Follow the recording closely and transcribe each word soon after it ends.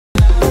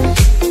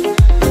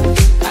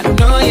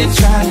you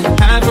try to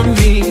hide from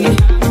me.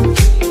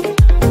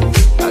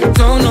 I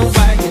don't know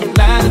why you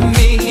lie to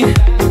me.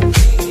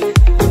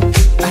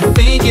 I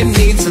think you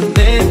need to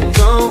let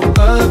go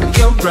of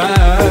your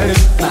pride.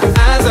 My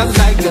eyes are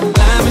like a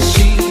lie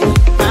machine.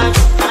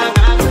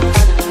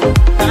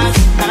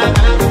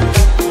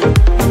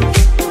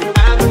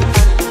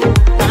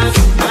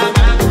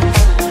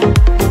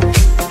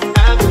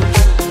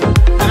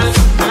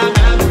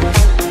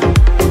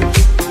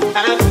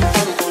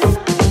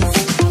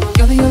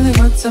 You're the only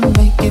one to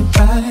make it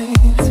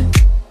right.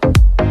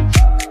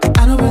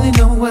 I don't really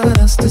know what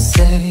else to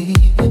say.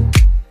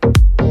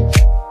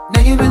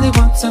 Now you really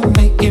want to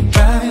make it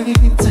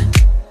right.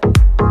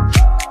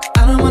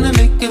 I don't wanna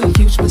make a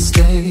huge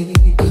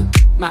mistake.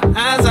 My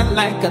eyes are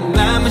like a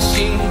lie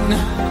machine.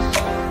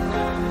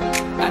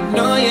 I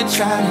know you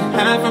try to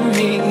hide from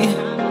me.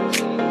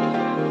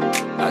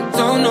 I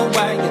don't know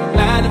why you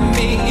lie to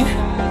me.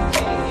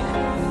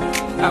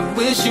 I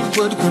wish you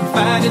would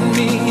confide in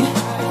me.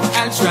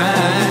 I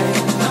tried.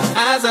 My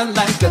eyes are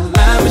like a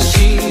lie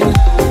machine.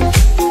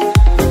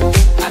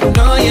 I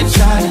know you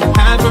try to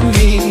hide from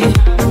me.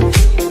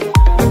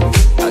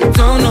 I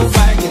don't know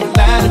why you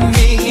lie to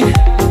me.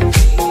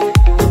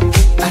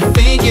 I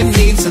think you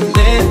need to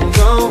let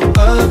go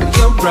of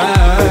your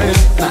pride.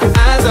 My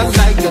eyes are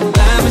like a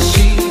lie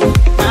machine.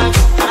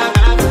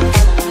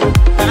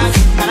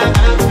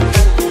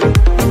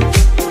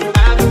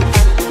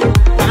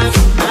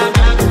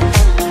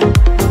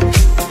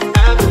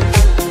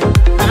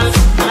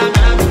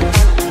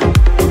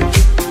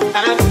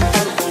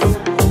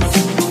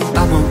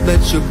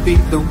 You'll be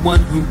the one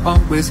who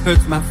always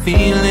hurts my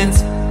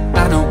feelings.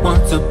 I don't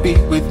want to be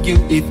with you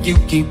if you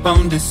keep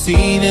on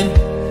deceiving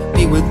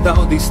me with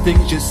all these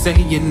things you say.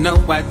 You know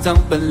I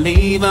don't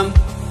believe them.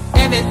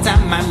 Every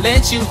time I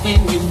let you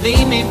in, you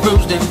leave me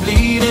bruised and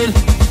bleeding.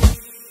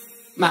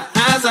 My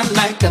eyes are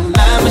like a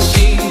lie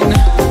machine.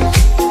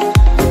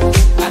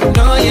 I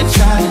know you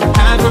try to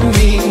hide from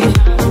me.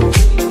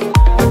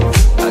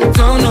 I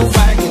don't know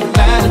why you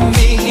lie to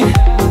me.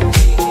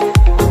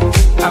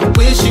 I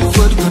wish you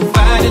would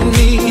confide in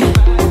me.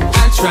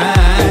 I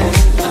tried.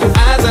 My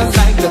eyes are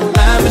like a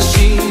lie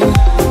machine.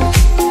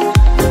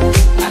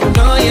 I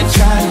know you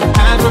try to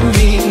hide from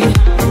me.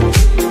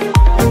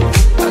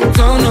 I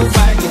don't know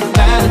why you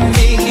lie to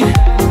me.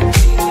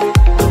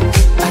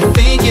 I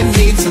think you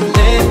need to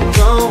let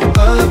go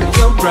of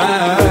your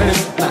pride.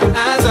 My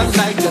eyes are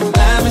like a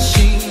lie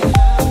machine.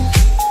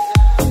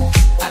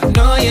 I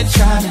know you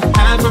try to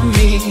hide from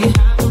me.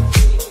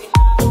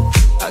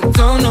 I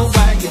don't know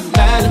why you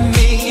lie to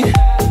me.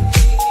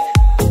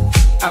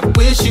 I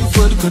wish you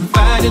would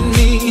confide in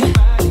me.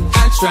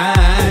 I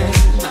tried.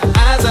 My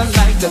eyes are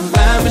like a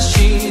lie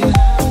machine.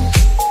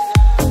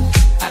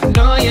 I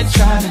know you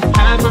try to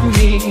hide from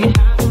me.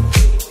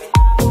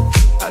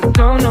 I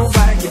don't know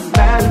why you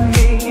lie to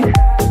me.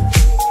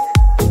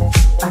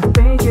 I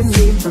think you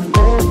need to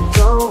let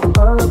go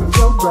of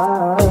your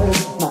pride.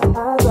 My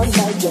eyes are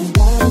like a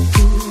lie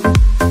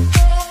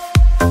machine.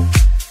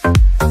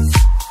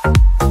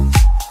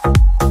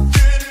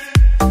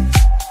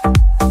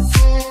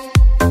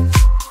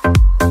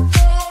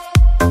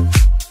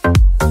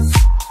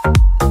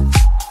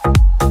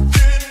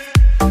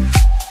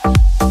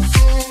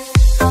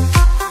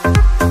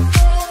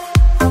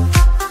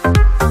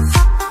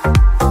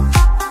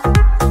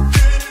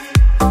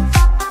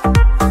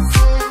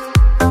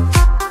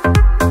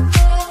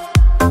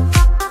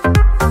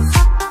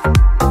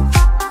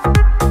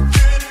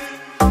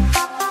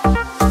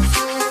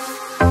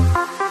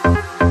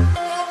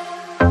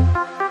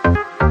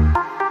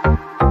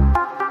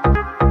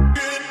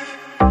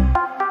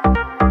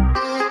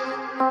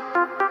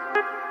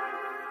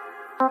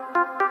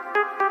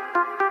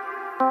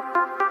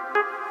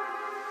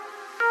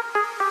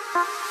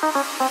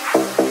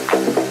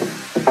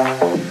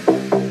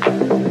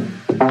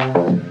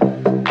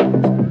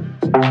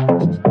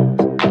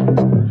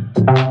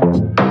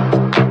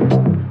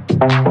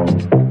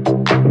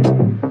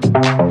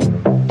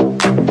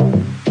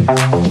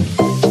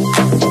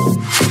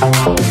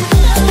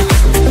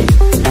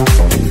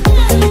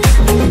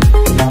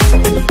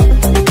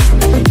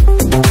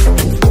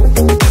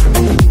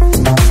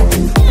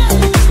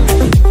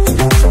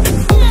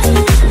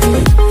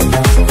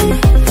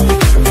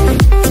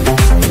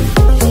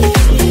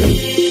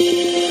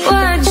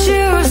 What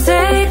you say?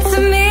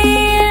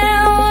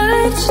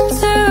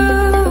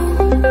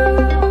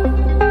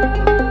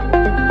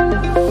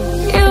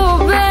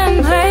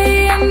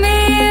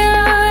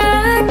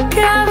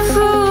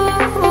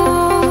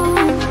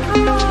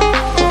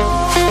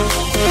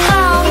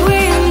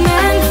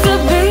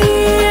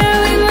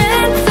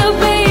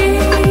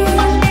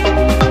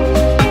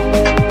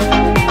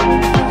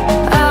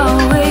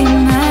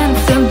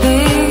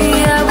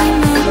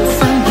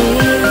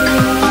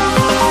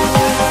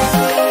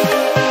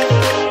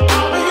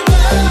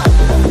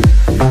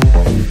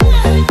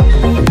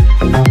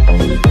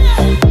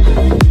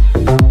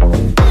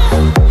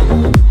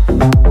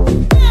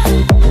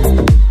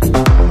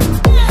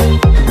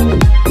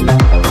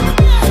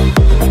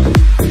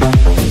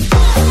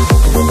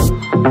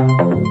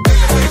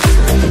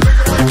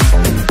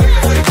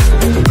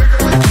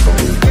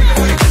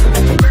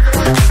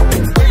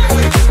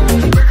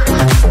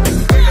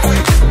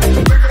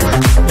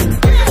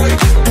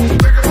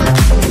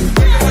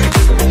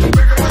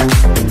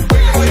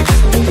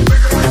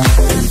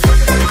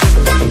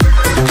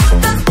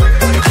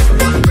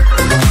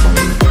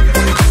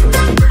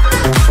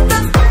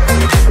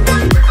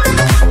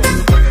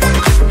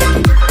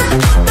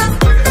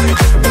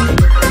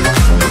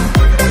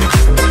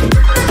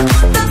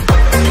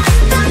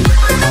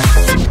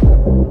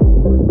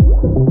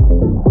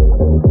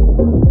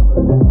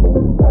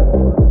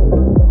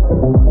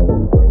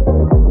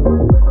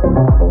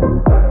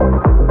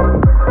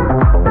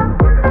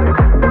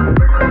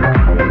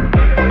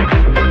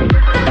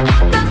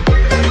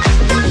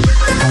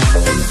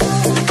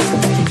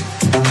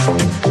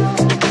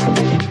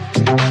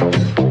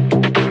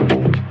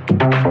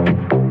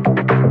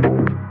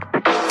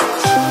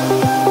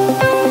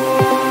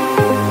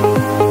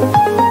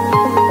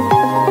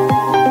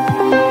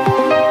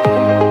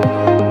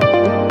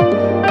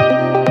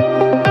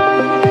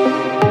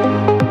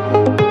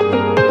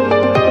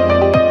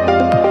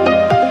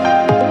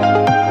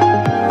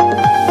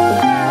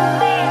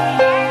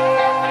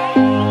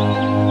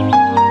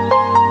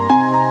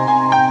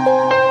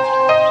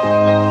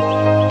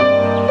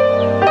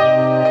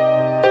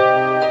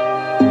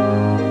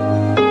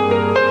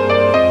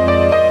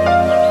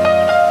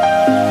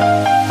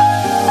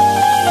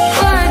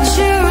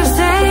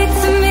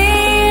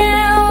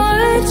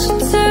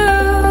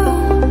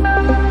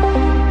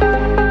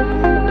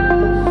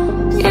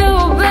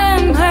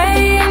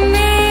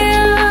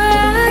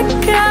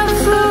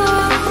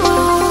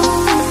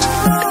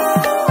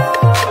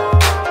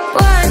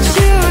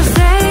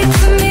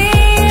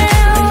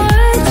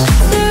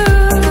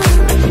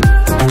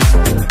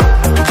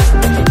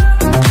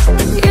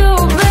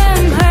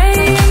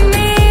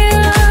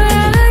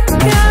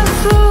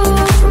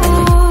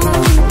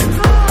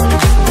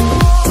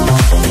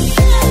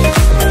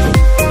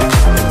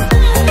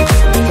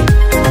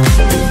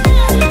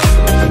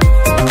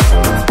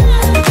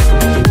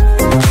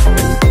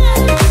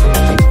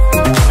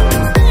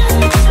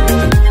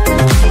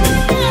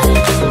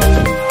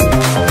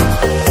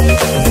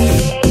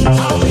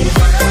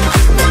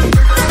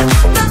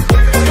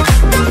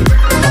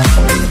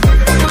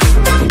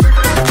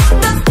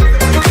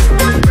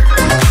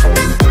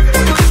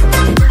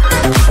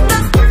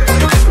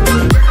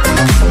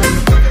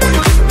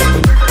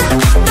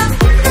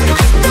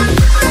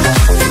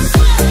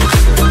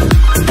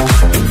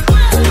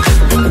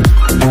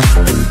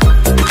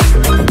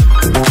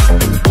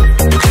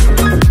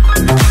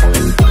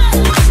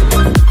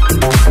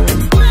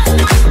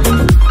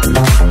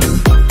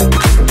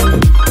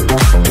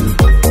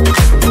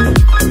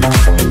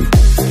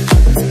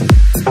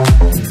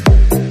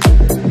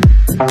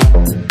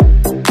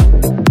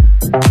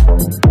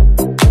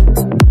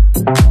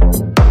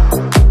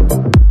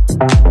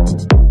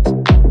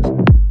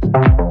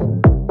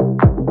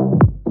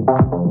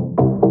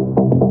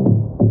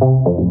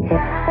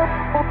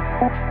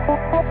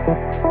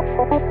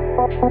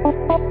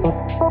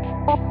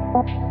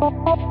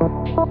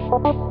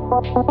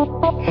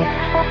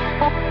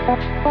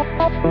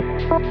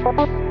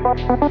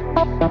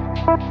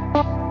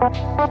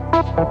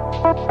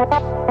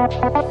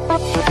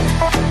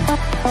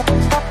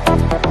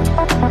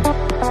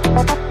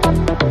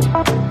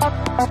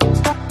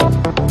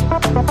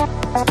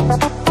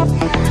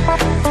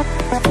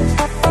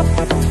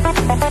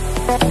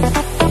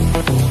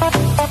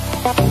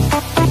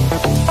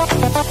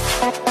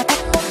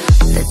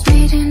 Let's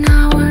meet in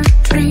our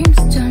dreams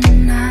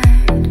tonight.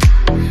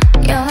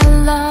 Your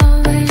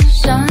love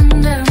is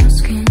under my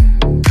skin.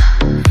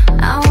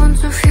 I want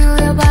to feel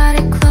your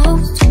body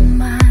close to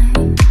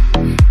mine.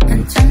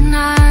 And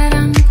tonight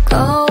I'm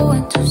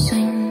going to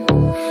sing.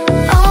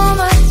 Oh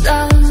my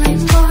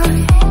darling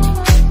boy,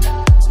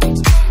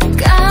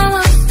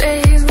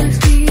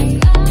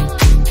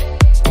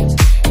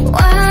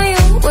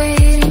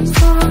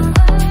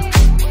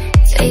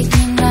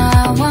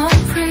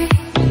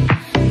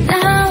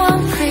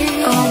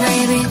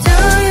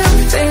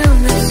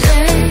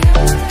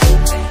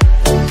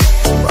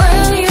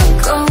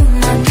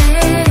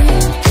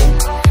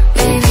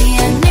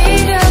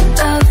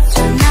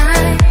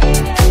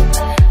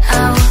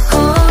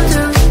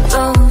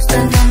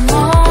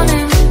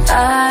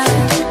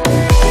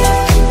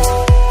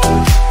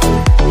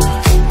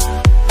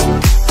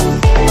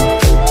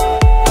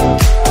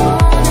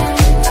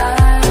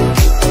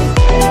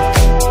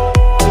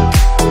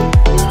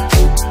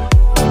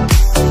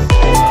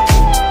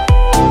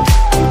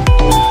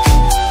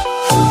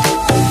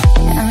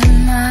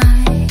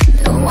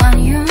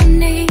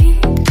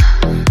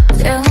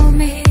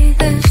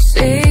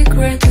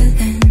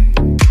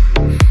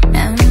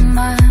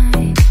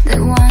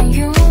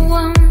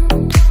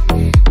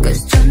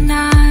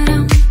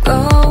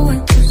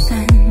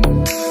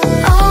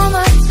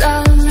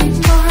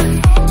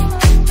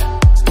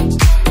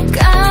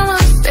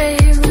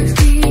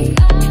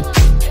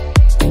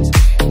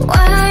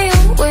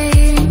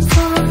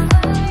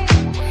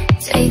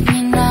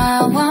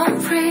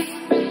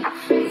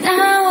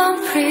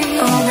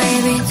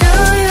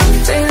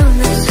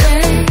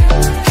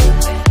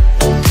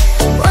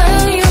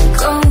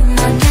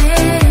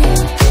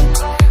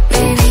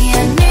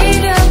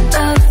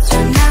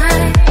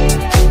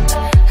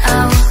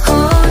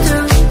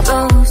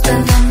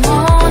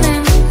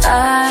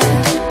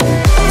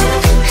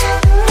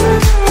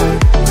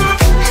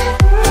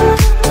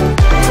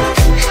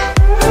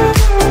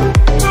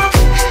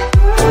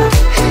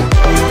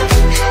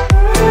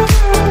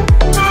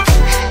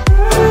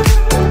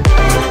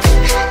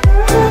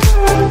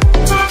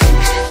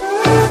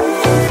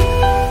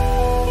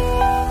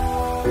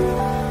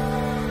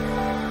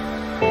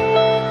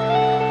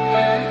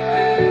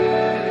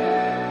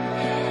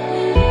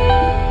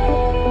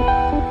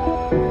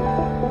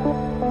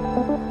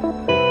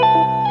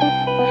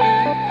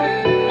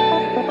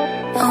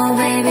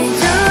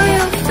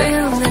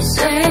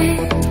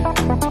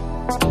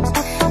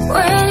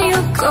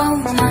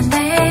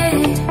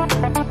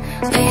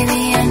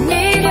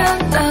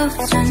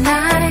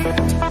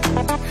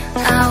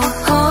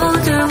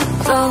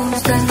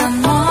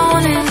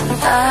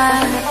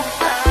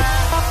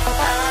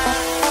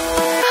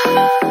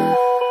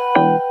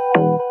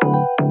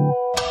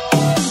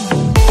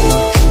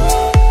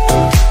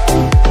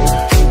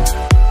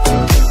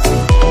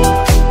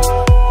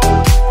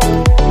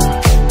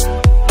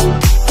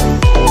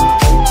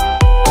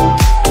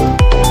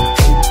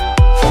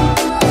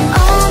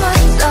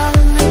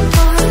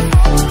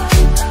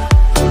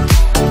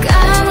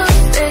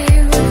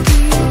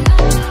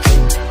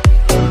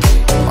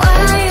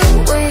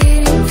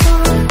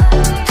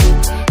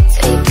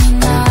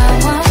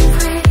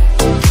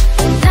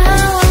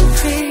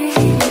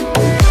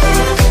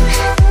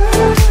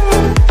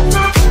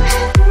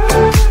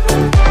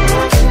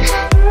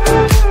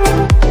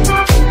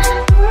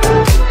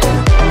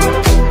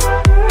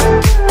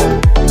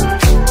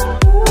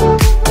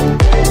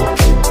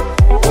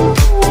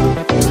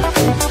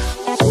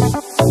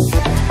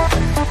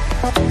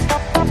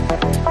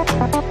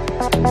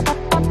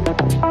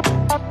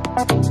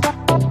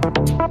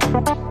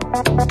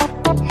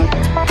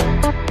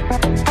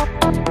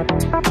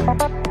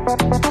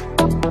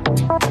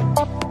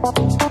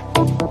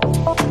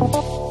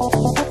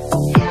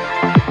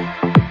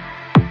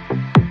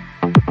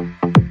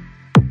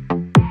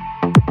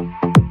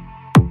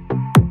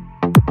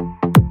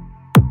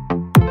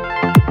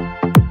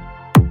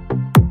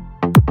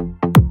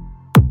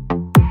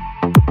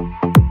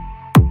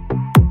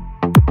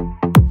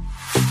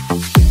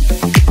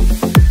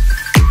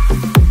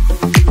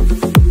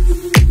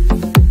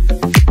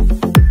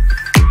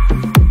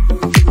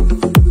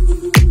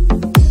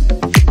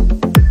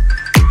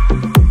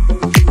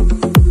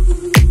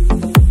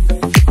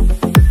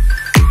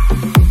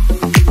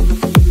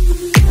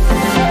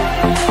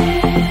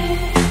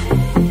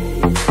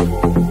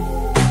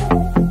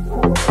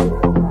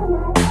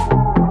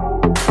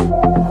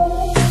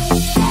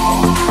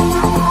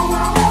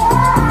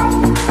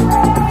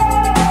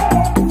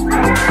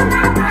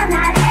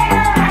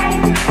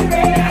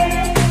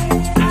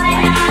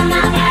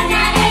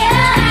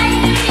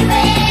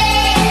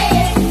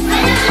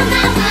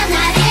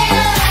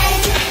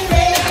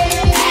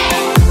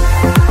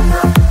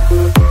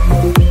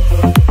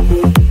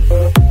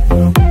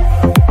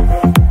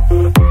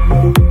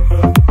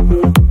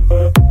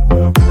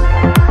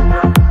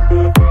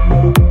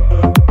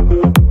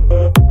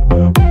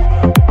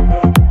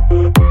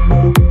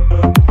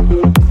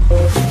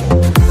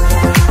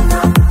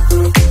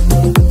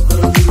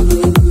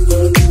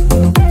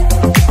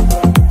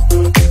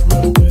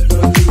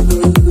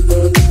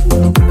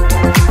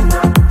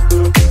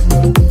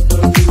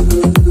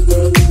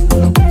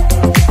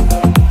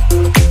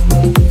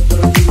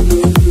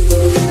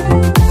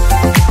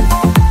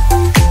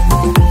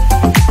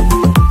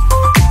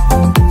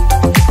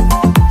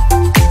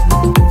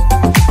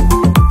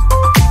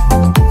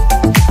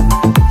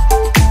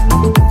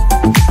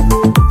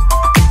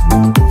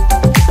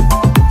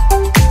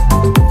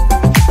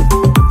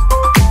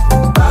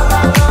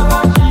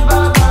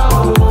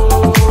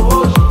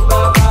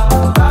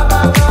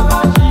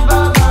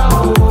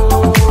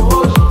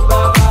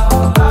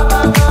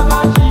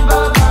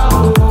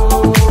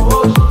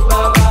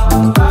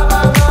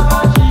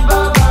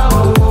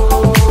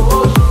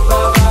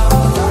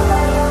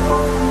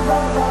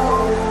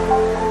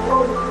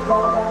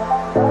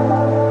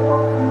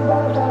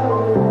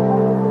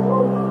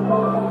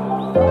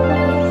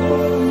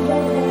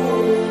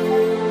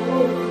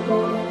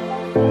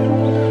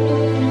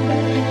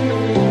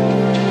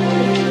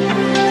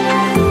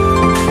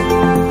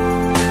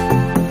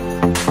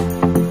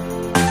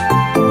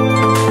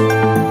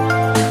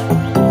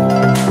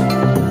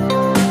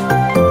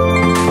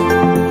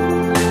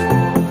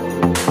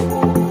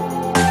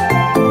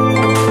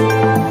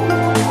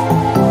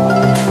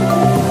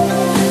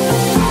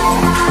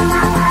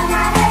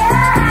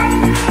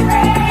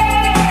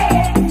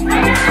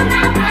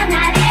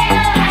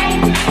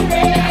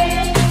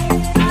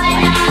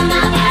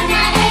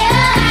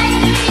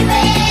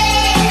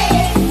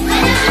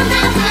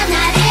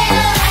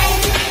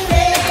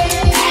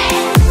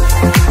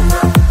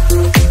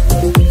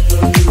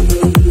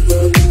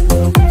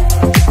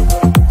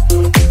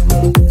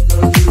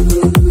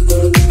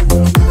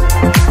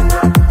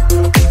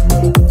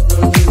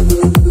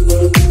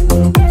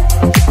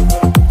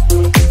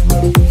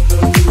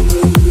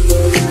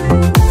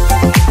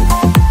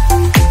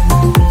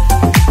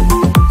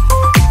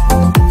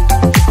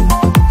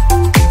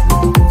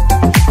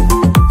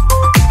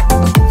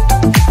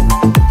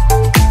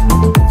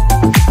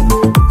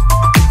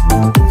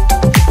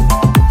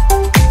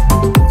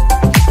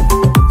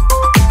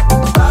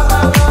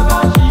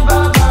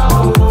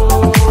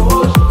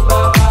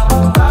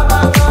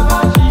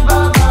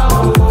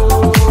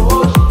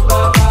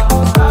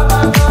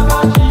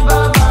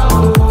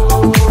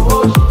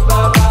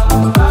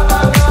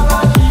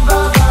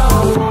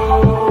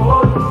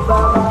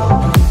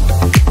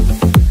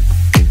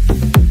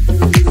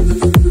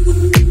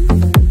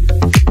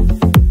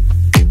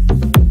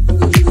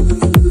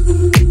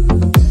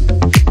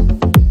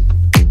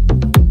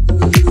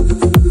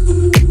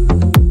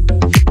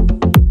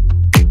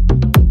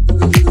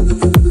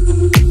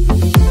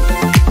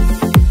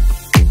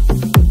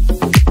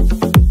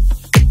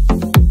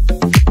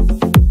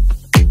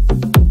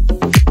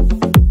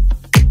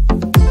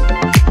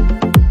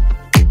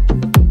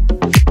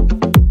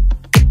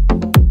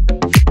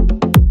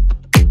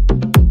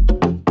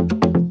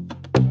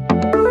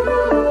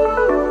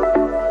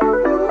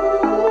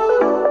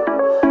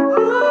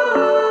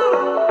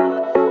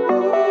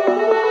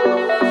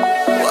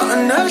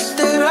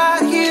 understood. I